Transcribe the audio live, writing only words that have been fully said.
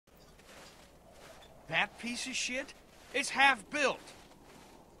That piece of shit? It's half built.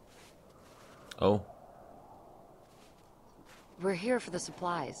 Oh. We're here for the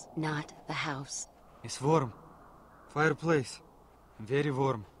supplies, not the house. It's warm. Fireplace. Very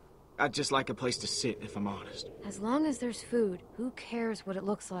warm. I'd just like a place to sit, if I'm honest. As long as there's food, who cares what it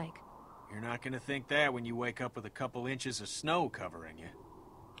looks like? You're not gonna think that when you wake up with a couple inches of snow covering you.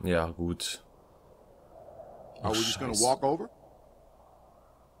 Ja, gut. Are we just gonna walk over?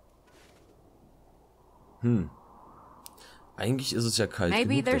 Eigentlich ist es ja kalt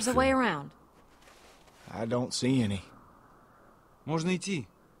Maybe genug there's a way dafür. around. I don't see any. Можно идти.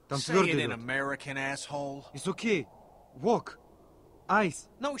 Там Say твердый it in лед. American, asshole. It's okay. Walk. Ice.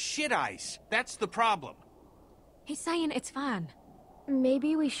 No shit ice. That's the problem. He's saying it's fine.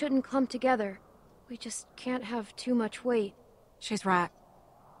 Maybe we shouldn't clump together. We just can't have too much weight. She's right.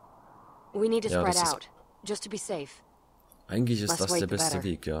 We need to Ja, spread das ist- out, just to be safe. Eigentlich ist Less das weight, der the beste better.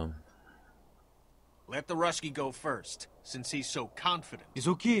 Weg, ja. Let the Rusky go first, since he's so confident. It's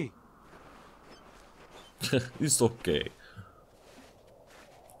okay. Ist okay.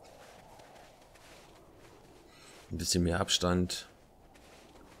 Ein bisschen mehr Abstand.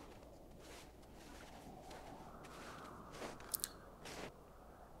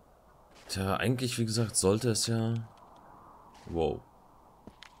 Tja, eigentlich, wie gesagt, sollte es ja... Wow.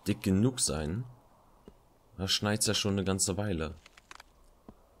 Dick genug sein. Da schneit's ja schon eine ganze Weile.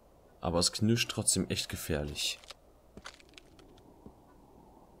 Aber es knirscht trotzdem echt gefährlich.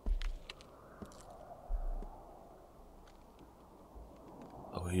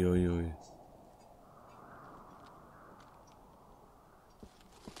 Uiuiui.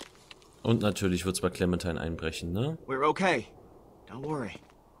 Und natürlich wird's bei Clementine einbrechen, ne? We're okay. Don't worry.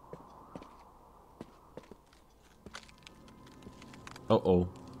 Oh oh,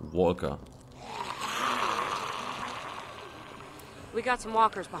 Walker. We got some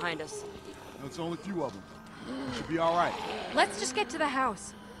walkers behind us. No, it's only a few of them. Should be all right. Let's just get to the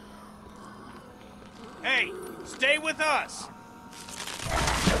house. Hey, stay with us.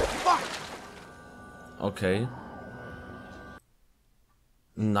 Okay.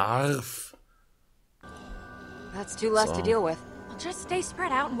 Narf. That's two less So. to deal with. We'll just stay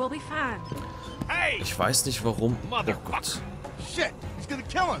spread out and we'll be fine. Hey, Ich weiß nicht warum. Oh motherfucker. Gott. Shit! He's gonna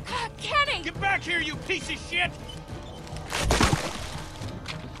kill him! Kenny! Get back here, you piece of shit!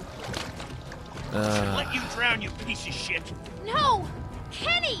 Let you drown, you piece of shit! No!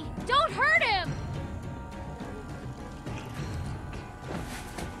 Kenny! Don't hurt him!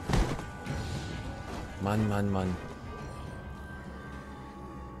 Mann, Mann, Mann.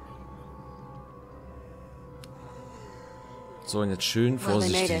 So, und jetzt schön Well, they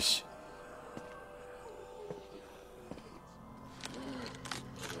made vorsichtig.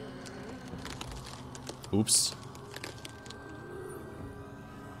 Ups.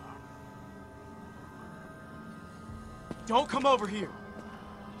 Don't come over here.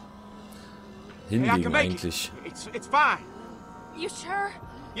 Hey, I Hinlegen can make eigentlich. it. It's fine. You sure?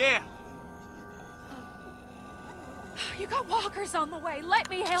 Yeah. You got walkers on the way. Let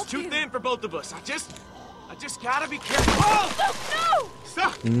me help It's too you. thin for both of us. I just gotta be careful. Oh! Luke, no!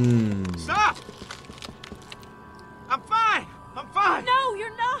 Stop! Hm. Stop! I'm fine. I'm fine. No,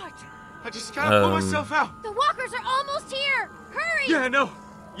 you're not. I just gotta pull myself out. The walkers are almost here. Hurry! Yeah, no.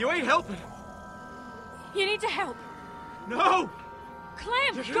 You ain't helping. You need to help. No.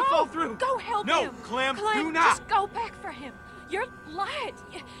 Clem, You're go! gonna fall through. Go help No, him. Clem, Clem, do not. just go back for him. You're light.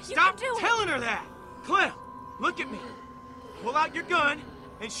 You Stop can do telling her that. Clem, look at me. Pull out your gun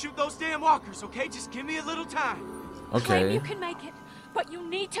and shoot those damn walkers, okay? Just give me a little time. it. Clem, Okay. you can make it, but you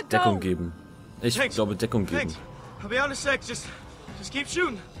need to Deckung go. geben. Ich Thanks. glaube Deckung geben. Thanks. I'll be on in a sec. Just keep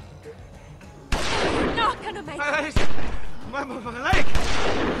shooting. You're not gonna make it. My leg.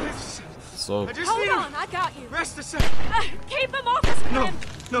 So, I just Hold need to on, I got you. rest a sec. Keep him off us, No, Clem.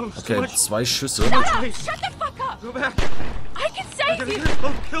 no, it's too okay, much. 2 Schüsse. Shut up! please. Shut the fuck up! Go back. I can I'm save gonna you! get us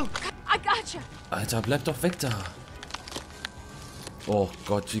both killed. I got you! Alter, bleib doch weg da. Oh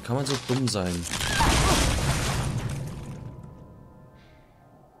Gott, wie kann man so dumm sein?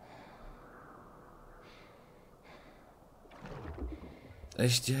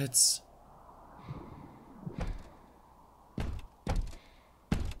 Echt jetzt?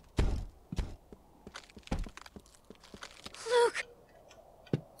 Luke!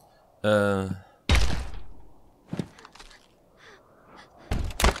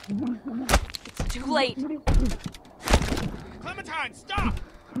 It's too late. Clementine, stop!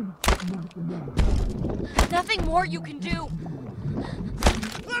 Nothing more you can do.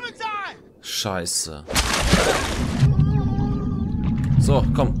 Clementine! Scheiße. So,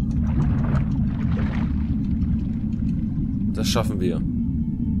 komm. Das schaffen wir.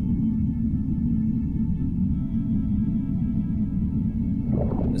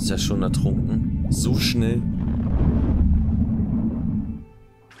 Ist ja schon ertrunken. So schnell.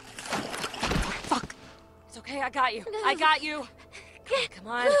 Fuck. It's okay, I got you. I got you. Come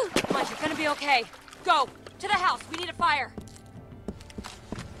on. Come on, you're gonna be okay. Go. To the house. We need a fire.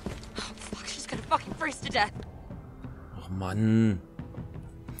 Oh, fuck. She's gonna fucking freeze to death. Ach, Mann.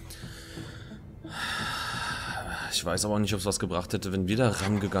 Ich weiß aber auch nicht, ob es was gebracht hätte, wenn wir da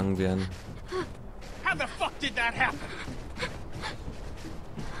rangegangen wären. How the fuck did that happen?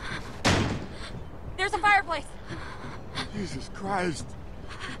 There's a fireplace. Jesus Christ.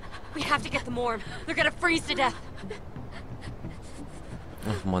 We have to get them warm. They're gonna freeze to death.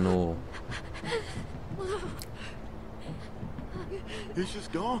 Ach, Mann, oh. He's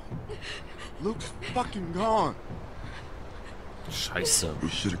just gone. Luke's fucking gone. Scheiße. We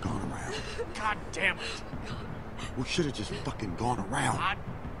should have gone around. God damn it. We should have just fucking gone around. God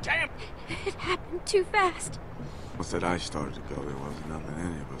damn it. It happened too fast. Once that ice started to go, there wasn't nothing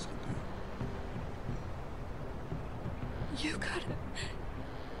any of us could do. You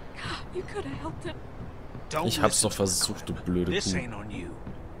could have helped him. Don't Ich hab's listen doch to her, versucht, du Clem. blöde This Kuh. ain't on you.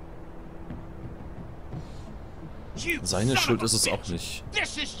 You Seine son Schuld of ist a es auch bitch. nicht.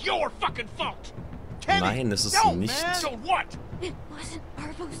 This is your fucking fault. Nein, es ist no, nicht. man. So what? It wasn't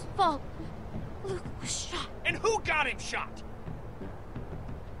Arvo's fault. Luke was shot. And who got him shot?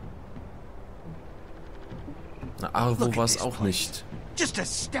 Na, Arvo Look at war es this auch place. nicht. Just a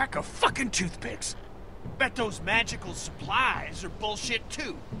stack of fucking toothpicks. Bet those magical supplies are bullshit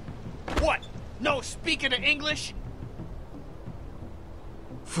too. What? No speaking of English?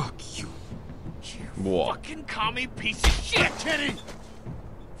 Fuck you. You Boah. fucking commie piece of shit, Teddy!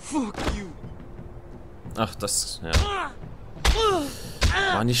 Fuck you. Ach, das, ja.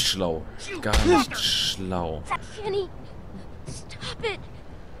 War nicht schlau. Gar nicht schlau. Kenny, stop it.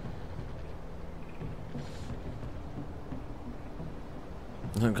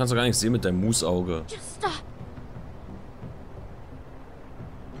 Dann kannst du gar nichts sehen mit deinem Musauge. Just stop.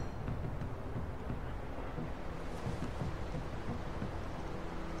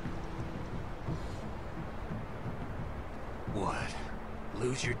 What?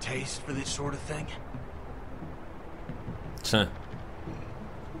 Lose your taste for this sort of thing? Tja.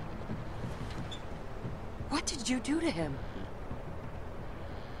 What did you do to him?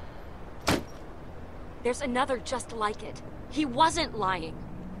 There's another just like it. He wasn't lying.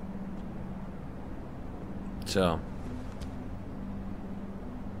 Tja.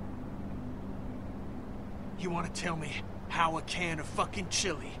 You want to tell me how a can of fucking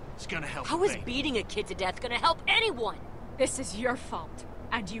chili is gonna help How a is baby? beating a kid to death gonna help anyone? This is your fault,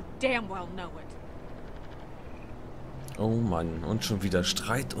 and you damn well know it. Oh Mann, und schon wieder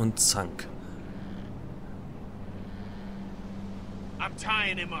Streit und Zank. I'm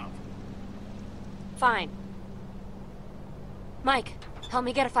tying him up. Fine. Mike, help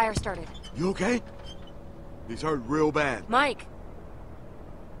me get a fire started. You okay? He's hurt real bad. Mike!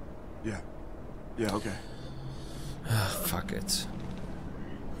 Yeah. Yeah, okay. Fuck it.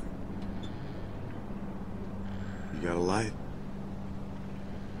 You got a light?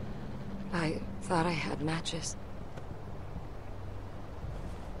 I thought I had matches.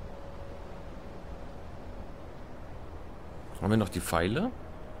 Haben wir noch die Pfeile?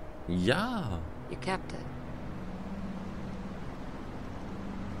 Ja. You kept it.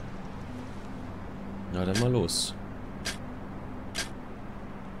 Na dann mal los.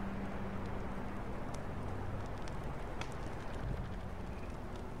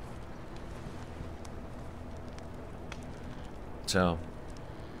 Tja.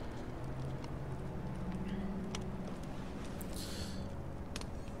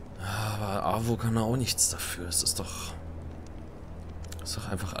 Aber Arvo kann auch nichts dafür. Es ist doch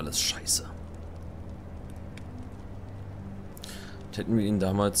einfach alles scheiße. Hätten wir ihn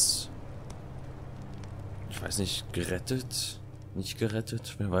damals, ich weiß nicht, gerettet? Nicht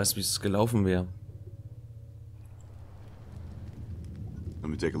gerettet? Wer weiß, wie es gelaufen wäre. Let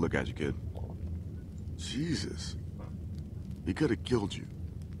me take a look at you, kid. Jesus. He could have killed you.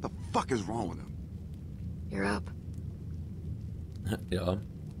 The fuck is wrong with him? You're up. Ja.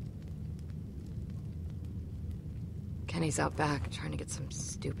 Kenny's out back trying to get some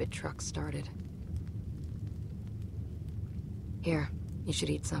stupid truck started. Here, you should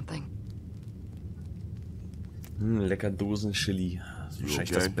eat something. Lecker Dosen-Chili. Das ist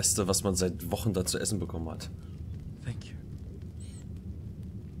wahrscheinlich das Beste, was man seit Wochen da zu essen bekommen hat. Thank you.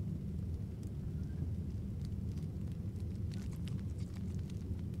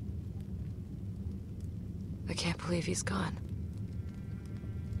 I can't believe he's gone.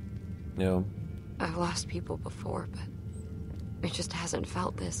 Ja. I've lost people before, but it just hasn't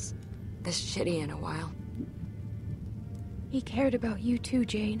felt this shitty in a while. He cared about you too,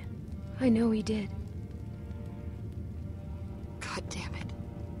 Jane. I know he did. God damn it.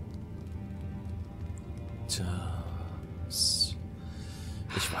 Tja.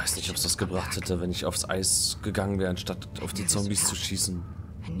 Ich weiß nicht, ob es das gebracht hätte, wenn ich aufs Eis gegangen wäre, anstatt auf die Zombies zu schießen.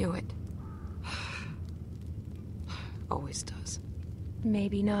 I knew it. Always does.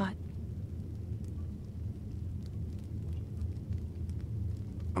 Maybe not.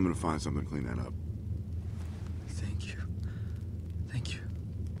 I'm gonna find something to clean that up. Thank you. Thank you.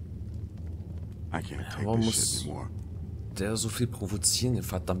 I can't take Warum this muss shit anymore. der so viel provozieren, der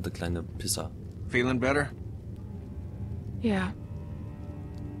verdammte kleine Pisser? Feeling better? Yeah.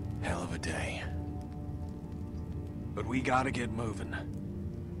 Hell of a day. But we gotta get moving.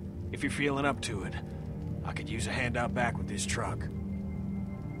 If you're feeling up to it, I could use a hand out back with this truck.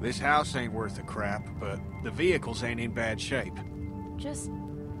 This house ain't worth a crap, but the vehicles ain't in bad shape. Just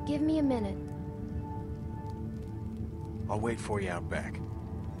give me a minute. I'll wait for you out back.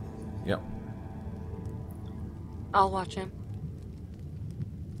 Ja. I'll watch him.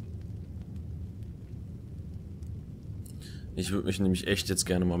 Ich würde mich nämlich echt jetzt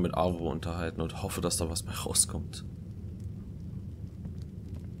gerne mal mit Aro unterhalten und hoffe, dass da was bei rauskommt.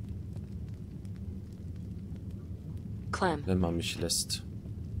 Clem, Wenn man mich lässt.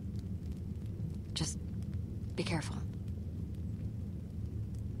 just be careful.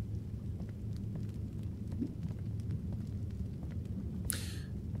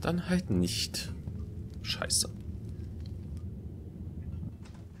 Dann halt nicht. Scheiße.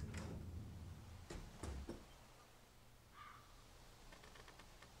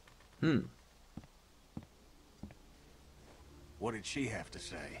 What did she have to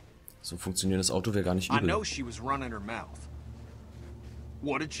say? So funktionierendes Auto wäre gar nicht I übel. know she was running her mouth.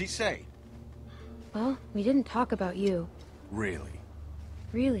 What did she say? Well, we didn't talk about you. Really?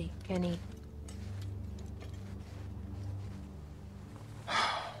 Really, Kenny.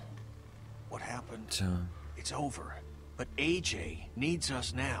 What happened? Tja. It's over. But AJ needs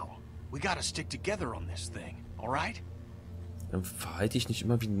us now. We gotta stick together on this thing, alright? Dann verhalte ich nicht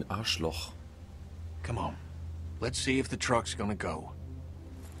immer wie ein Arschloch. Come on. Let's see if the truck's gonna go.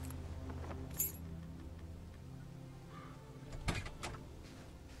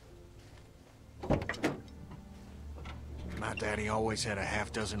 My daddy always had a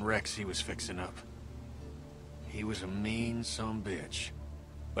half-dozen wrecks he was fixing up. He was a mean sumbitch.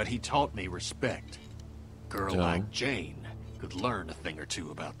 But he taught me respect. Girl Ja. like Jane could learn a thing or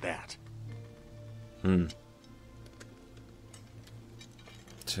two about that.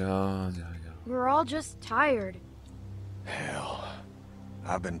 Tja, ja. We're all just tired. Hell,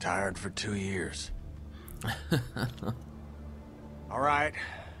 I've been tired for 2 years. All right,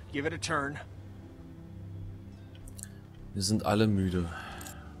 give it a turn. Wir sind alle müde.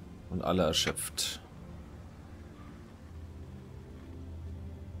 Und alle erschöpft.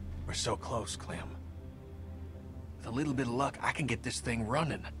 We're so close, Clem. With a little bit of luck, I can get this thing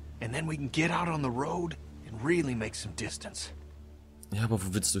running. And then we can get out on the road and really make some distance. Ja, aber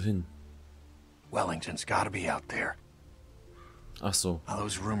wo willst du hin? Wellington's gotta be out there. Ach so. Now,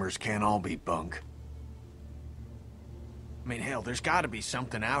 those rumors can't all be bunk. I mean, hell, there's gotta be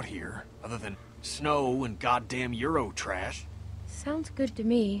something out here, other than snow and goddamn Euro trash. Sounds good to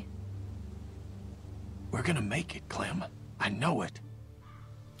me. We're gonna make it, Clem. I know it.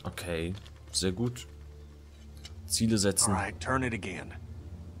 Okay, sehr gut. Ziele setzen All right, turn it again.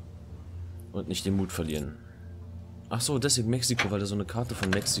 und nicht den Mut verlieren. Ach so, deswegen Mexiko, weil da so eine Karte von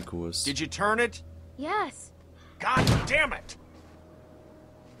Mexiko ist. Did you turn it? Yes. God damn it!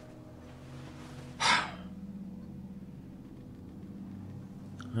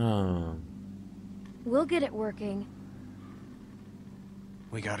 Ah, We'll get it working.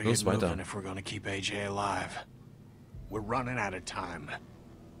 We gotta Los get weiter. moving if we're gonna keep AJ alive. We're running out of time.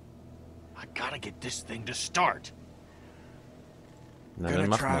 I gotta get this thing to start. na dann Gonna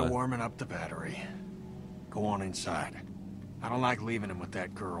mach try mal. warming up the battery. Go on inside. I don't like leaving him with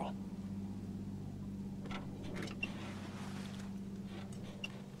that girl.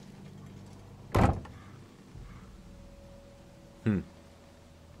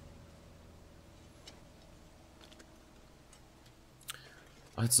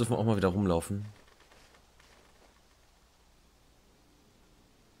 Jetzt dürfen wir auch mal wieder rumlaufen.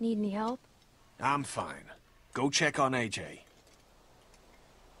 Need any help? I'm fine. Go check on AJ.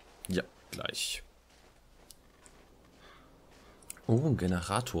 Ja, gleich. Oh, ein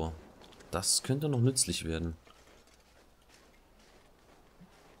Generator. Das könnte noch nützlich werden.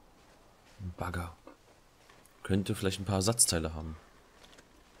 Ein Bagger. Könnte vielleicht ein paar Ersatzteile haben.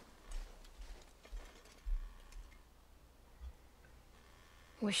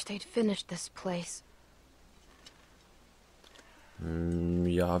 Wish they'd finished this place.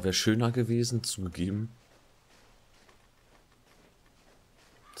 Ja, wäre schöner gewesen, zugegeben.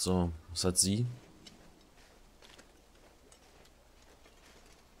 So, was hat sie?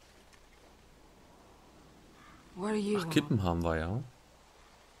 What do you Ach, want? Kippen haben wir ja.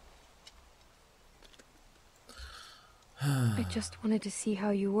 I just wanted to see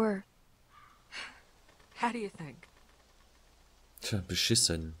how you were. How do you think? Tja,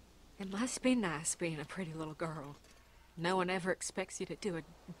 beschissen. It must be nice being a pretty little girl. No one ever expects you to do a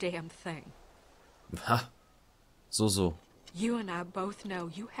damn thing. Ha! So. You and I both know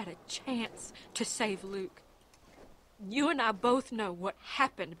you had a chance to save Luke. You and I both know what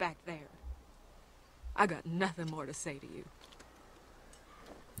happened back there. I got nothing more to say to you.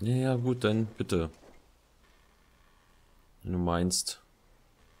 Ja, gut, dann bitte. Wenn du meinst.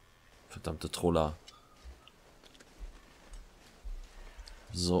 Verdammte Troller.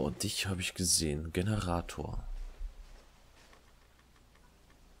 So, dich habe ich gesehen. Generator.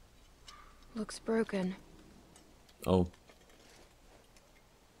 Looks broken. Oh.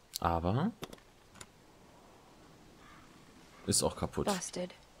 Aber ist auch kaputt.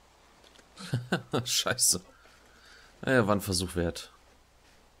 Busted. Scheiße. Naja, war ein Versuch wert.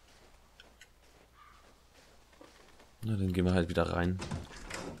 Na, dann gehen wir halt wieder rein.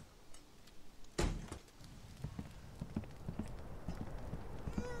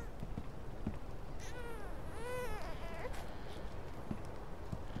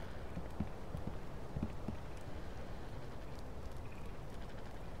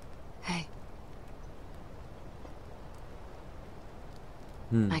 Hey.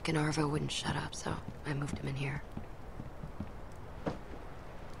 Mike and Arvo wouldn't shut up, so I moved him in here.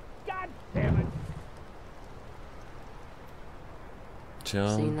 God damn it!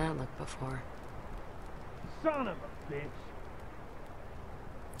 Tja. Seen that look before. Son of a bitch!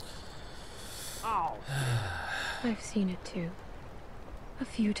 Oh. I've seen it too. A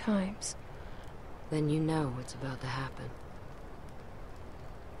few times. Then you know what's about to happen.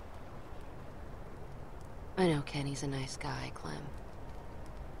 I know Kenny's a nice guy, Clem.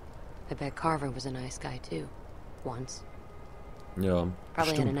 I bet Carver was a nice guy too. Once. Ja,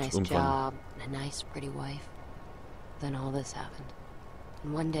 Probably had a stimmt, nice irgendwann. job and a nice, pretty wife. Then all this happened.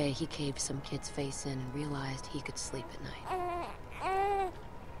 And one day he caved some kid's face in and realized he could sleep at night.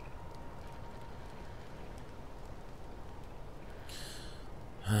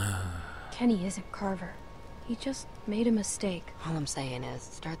 Kenny isn't Carver. He just made a mistake. All I'm saying is,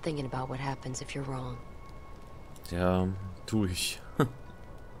 start thinking about what happens if you're wrong. Ja, tu ich.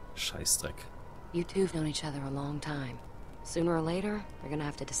 Scheißdreck. You two have known each other a long time. Sooner or later, you're gonna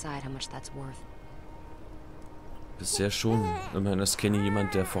have to decide how much that's worth. Bisher schon. Immerhin ist Kenny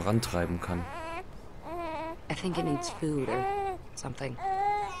jemand, der vorantreiben kann. I think it needs food or something.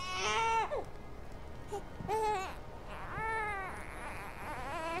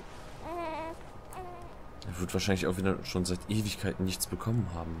 Er wird wahrscheinlich auch wieder schon seit Ewigkeiten nichts bekommen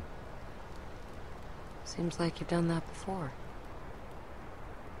haben. Seems like you've done that before.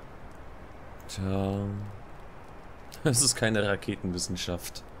 Tja. Es ist keine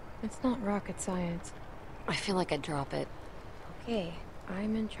Raketenwissenschaft. It's not rocket science. I feel like I'd drop it. Okay,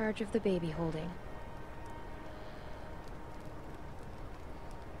 I'm in charge of the baby holding.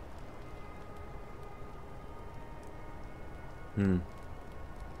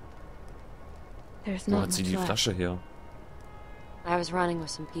 There's Wo not hat sie much die left. Flasche her? I was running with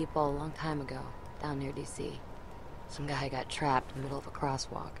some people a long time ago, down near DC. Some guy got trapped in the middle of a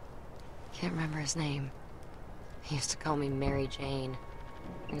crosswalk. Can't remember his name. He used to call me Mary Jane.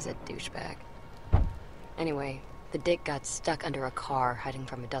 He was a douchebag. Anyway, the dick got stuck under a car hiding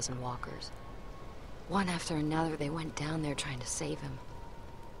from a dozen walkers. One after another, they went down there trying to save him.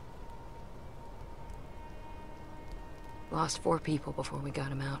 Lost 4 people before we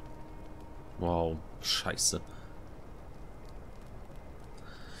got him out. Wow, scheiße.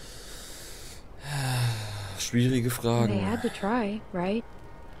 Schwierige They Fragen. had to try, right?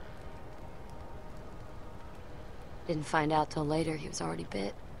 Didn't find out till later he was already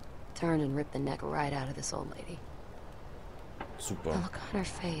bit. Turned and ripped the neck right out of this old lady. The Super. look on her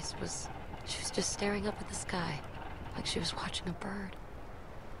face was... she was just staring up at the sky, like she was watching a bird.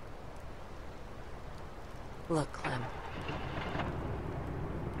 Look, Clem.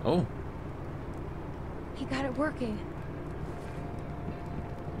 Oh, He got it working.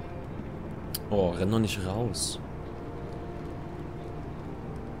 oh, renn doch nicht raus.